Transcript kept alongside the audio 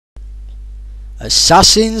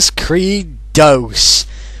Assassin's Creed Dose.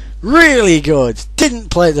 Really good. Didn't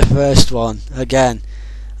play the first one. Again,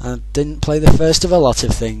 I didn't play the first of a lot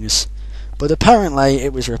of things, but apparently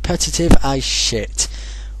it was repetitive as shit.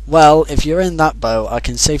 Well, if you're in that boat, I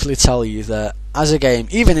can safely tell you that as a game,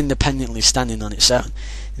 even independently standing on its own,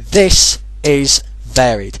 this is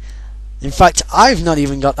varied. In fact, I've not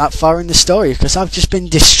even got that far in the story because I've just been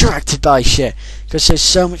distracted by shit because there's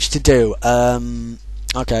so much to do.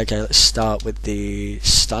 Okay, let's start with the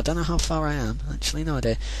I don't know how far I am, actually, no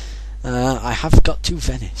idea. I have got to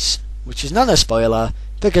Venice, which is not a spoiler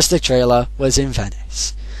because the trailer was in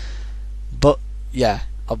Venice. But yeah,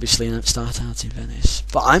 obviously I don't start out in Venice,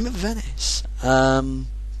 but I'm at Venice.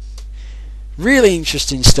 Really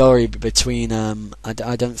interesting story between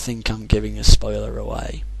I don't think I'm giving a spoiler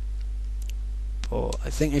away, but I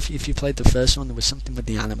think if you played the first one, there was something with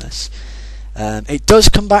the Animus. It does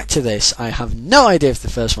come back to this. I have no idea if the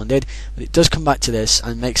first one did, but it does come back to this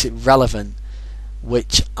and makes it relevant,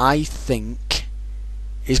 which I think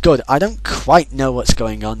is good. I don't quite know what's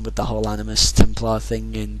going on with the whole Animus Templar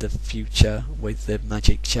thing in the future with the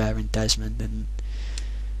magic chair and Desmond and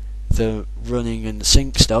the running and the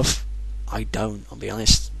sync stuff. I'll be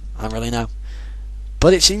honest, I don't really know.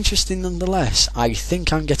 But it's interesting nonetheless. I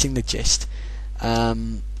think I'm getting the gist.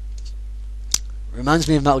 Reminds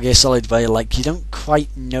me of Metal Gear Solid, where like you don't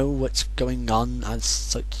quite know what's going on as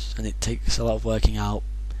such, and it takes a lot of working out.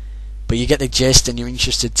 But you get the gist, and you're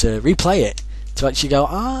interested to replay it to actually go,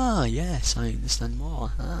 yes, I understand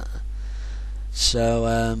more.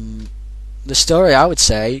 So the story, I would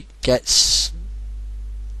say, gets.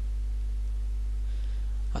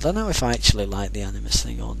 I don't know if I actually like the Animus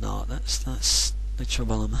thing or not. That's the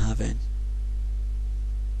trouble I'm having.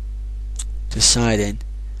 Deciding.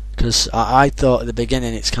 Because I thought at the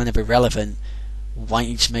beginning it's kind of irrelevant. Why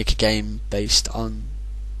don't you just make a game based on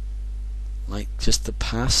like just the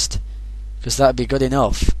past? Because that'd be good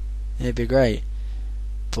enough. It'd be great.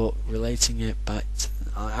 But relating it back to,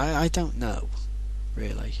 I don't know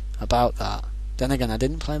really about that. Then again, I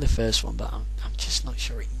didn't play the first one, but I'm just not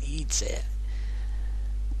sure it needs it.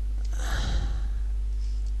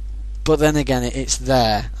 But then again, it's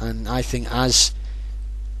there, and I think as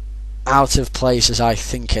out of place as I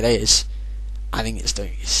think it is, I think it's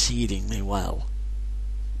doing exceedingly well.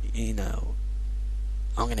 You know,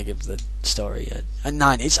 I'm going to give the story a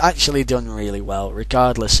 9. It's actually done really well,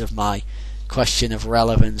 regardless of my question of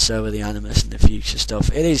relevance over the Animus and the future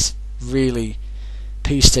stuff. It is really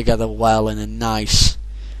pieced together well in a nice,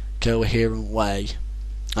 coherent way,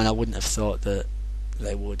 and I wouldn't have thought that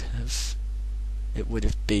they would have. It would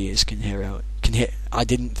have been as coherent. I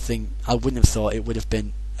wouldn't have thought it would have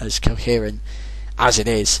been as coherent as it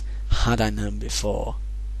is had I known before,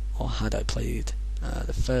 or had I played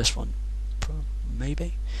the first one,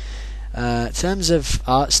 maybe. In terms of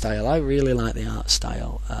art style, I really like the art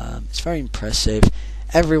style. It's very impressive.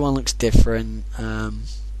 Everyone looks different.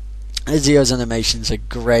 Ezio's animations are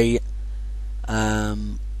great.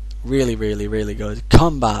 Really, really, really good.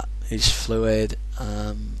 Combat is fluid.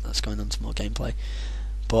 That's going on to more gameplay,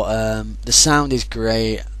 but the sound is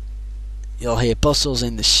great. You'll hear bustles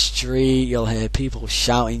in the street. You'll hear people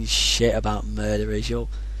shouting shit about murderers. You'll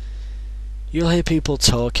hear people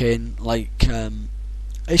talking like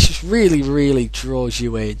it's just really, really draws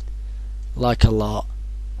you in like a lot.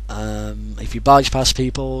 If you barge past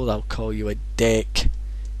people, they'll call you a dick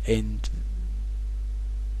in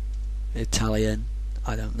Italian.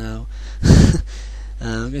 I don't know.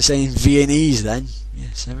 I'm going to say in Viennese then.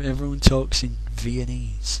 Yes, everyone talks in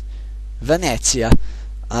Viennese. Venezia.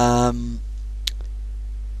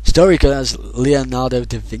 Story has Leonardo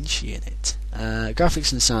da Vinci in it.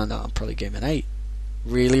 Graphics and sound, I'll probably give it an 8.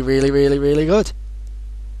 Really, really, really, really good.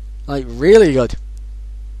 Like, really good.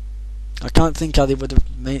 I can't think how they would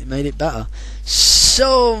have made it better.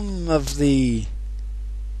 Some of the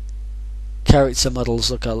character models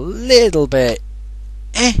look a little bit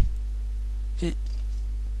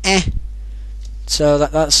so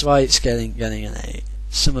that's why it's getting an 8.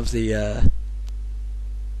 Some of the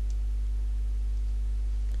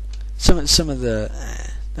some of the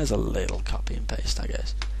there's a little copy and paste, I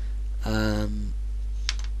guess. No,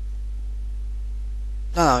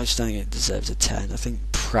 I just don't think it deserves a 10. I think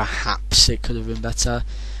perhaps it could have been better.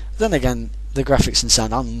 Then again, the graphics and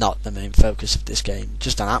sound are not the main focus of this game.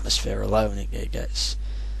 Just an atmosphere alone, it gets.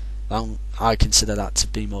 I consider that to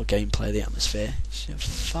be more gameplay, the atmosphere.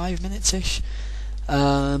 5 minutes-ish.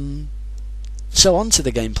 So on to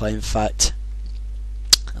the gameplay, in fact.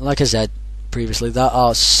 Like I said previously, there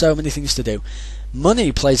are so many things to do.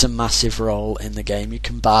 Money plays a massive role in the game. You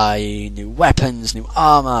can buy new weapons, new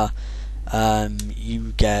armour,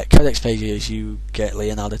 You get codex pages, you get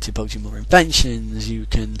Leonardo to build you more inventions, you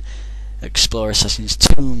can explore Assassin's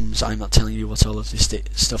tombs. I'm not telling you what all of this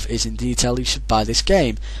stuff is in detail. You should buy this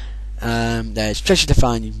game. There's treasure to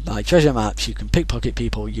find, you can buy treasure maps, you can pickpocket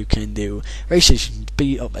people, you can do races, you can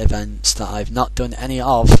beat up events that I've not done any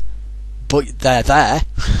of, but they're there.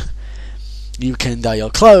 You can dye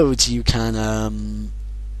your clothes, you can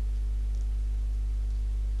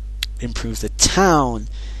improve the town,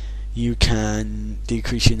 you can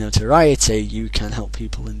decrease your notoriety, you can help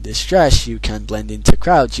people in distress, you can blend into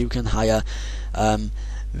crowds, you can hire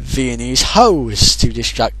Viennese hoes to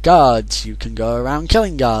distract guards, you can go around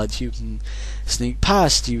killing guards, you can sneak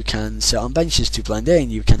past, you can sit on benches to blend in,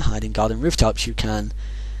 you can hide in garden rooftops, you can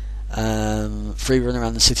free run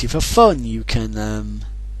around the city for fun, you can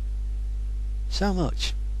so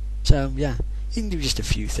much. So yeah, you can do just a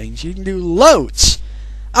few things, you can do loads,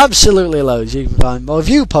 absolutely loads. You can find more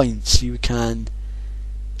viewpoints, you can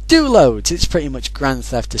do loads. It's pretty much Grand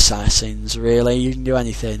Theft Assassins, really. You can do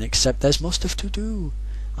anything, except there's more stuff to do,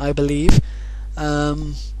 I believe.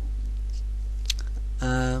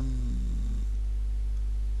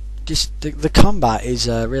 Just the combat is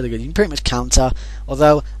really good. You can pretty much counter,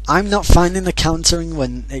 although I'm not finding the countering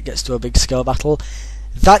when it gets to a big scale battle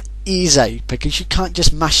that easy, because you can't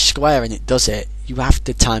just mash square and it does it. You have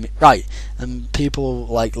to time it right, and people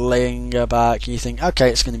like linger back, and you think, okay,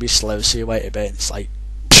 it's going to be slow, so you wait a bit, and it's like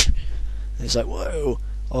whoa.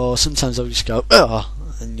 Or sometimes I'll just go ugh,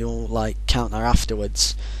 and you'll like counter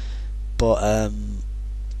afterwards. But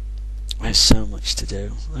there's so much to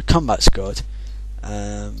do. The combat's good.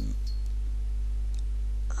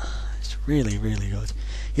 It's really, really good.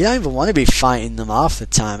 You don't even want to be fighting them half the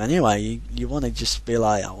time anyway. You want to just be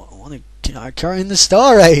like, I want to carry in the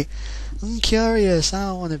story. I'm curious. I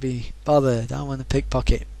don't want to be bothered. I want to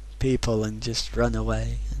pickpocket people and just run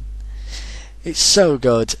away. It's so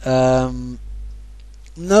good. No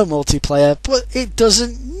multiplayer, but it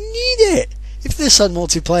doesn't need it. If this had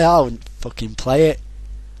multiplayer, I wouldn't fucking play it.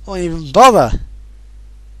 I wouldn't even bother.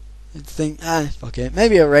 I'd think, fuck it.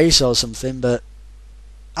 Maybe a race or something, but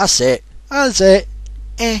that's it. That's it.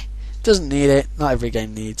 Doesn't need it. Not every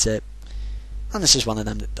game needs it. And this is one of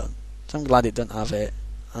them that don't. So I'm glad it doesn't have it.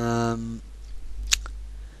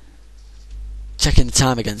 Checking the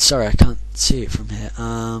time again. Sorry, I can't see it from here.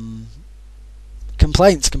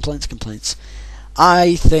 Complaints.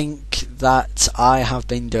 I think that I have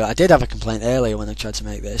been doing... I did have a complaint earlier when I tried to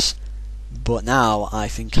make this, but now I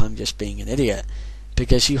think I'm just being an idiot.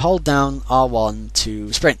 Because you hold down R1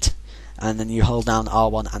 to sprint, and then you hold down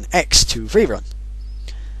R1 and X to free run.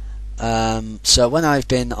 So when I've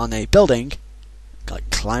been on a building, like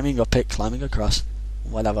climbing up it, climbing across,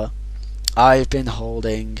 whatever, I've been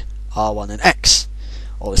holding R1 and X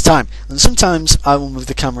all this time. And sometimes I will move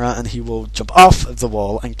the camera and he will jump off of the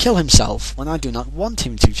wall and kill himself when I do not want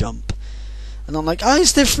him to jump. And I'm like,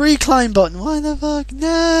 it's the free climb button, why the fuck?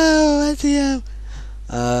 No, SEO.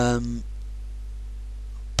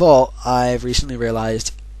 But I've recently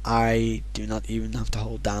realised I do not even have to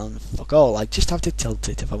hold down fuck all. I just have to tilt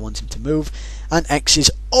it if I want him to move. And X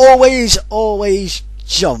is always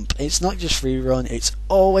jump. It's not just free run, it's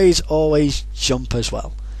always jump as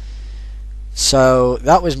well. So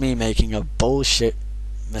that was me making a bullshit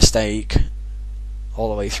mistake all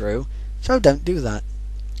the way through. So don't do that,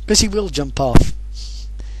 because he will jump off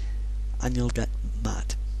and you'll get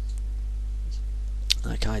mad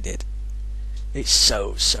like I did. It's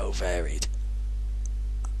so varied.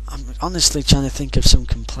 I'm honestly trying to think of some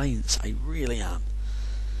complaints. I really am.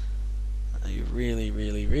 I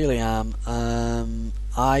really am.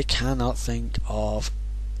 I cannot think of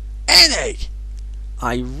any.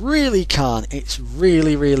 I really can't. It's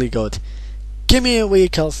really good. Give me a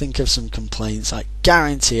week, I'll think of some complaints. I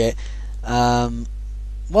guarantee it. One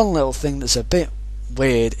little thing that's a bit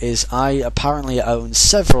weird is I apparently own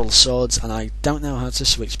several swords and I don't know how to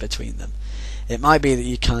switch between them. It might be that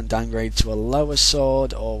you can't downgrade to a lower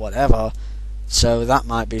sword or whatever, so that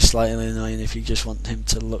might be slightly annoying if you just want him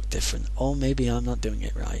to look different. Or maybe I'm not doing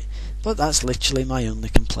it right. But that's literally my only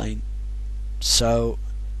complaint. So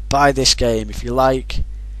buy this game if you like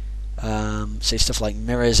say stuff like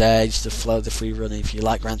Mirror's Edge, The Flow, The Free Running. If you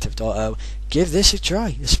like Grand Theft Auto, give this a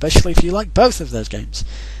try, especially if you like both of those games.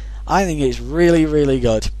 I think it's really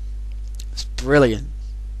good. It's brilliant.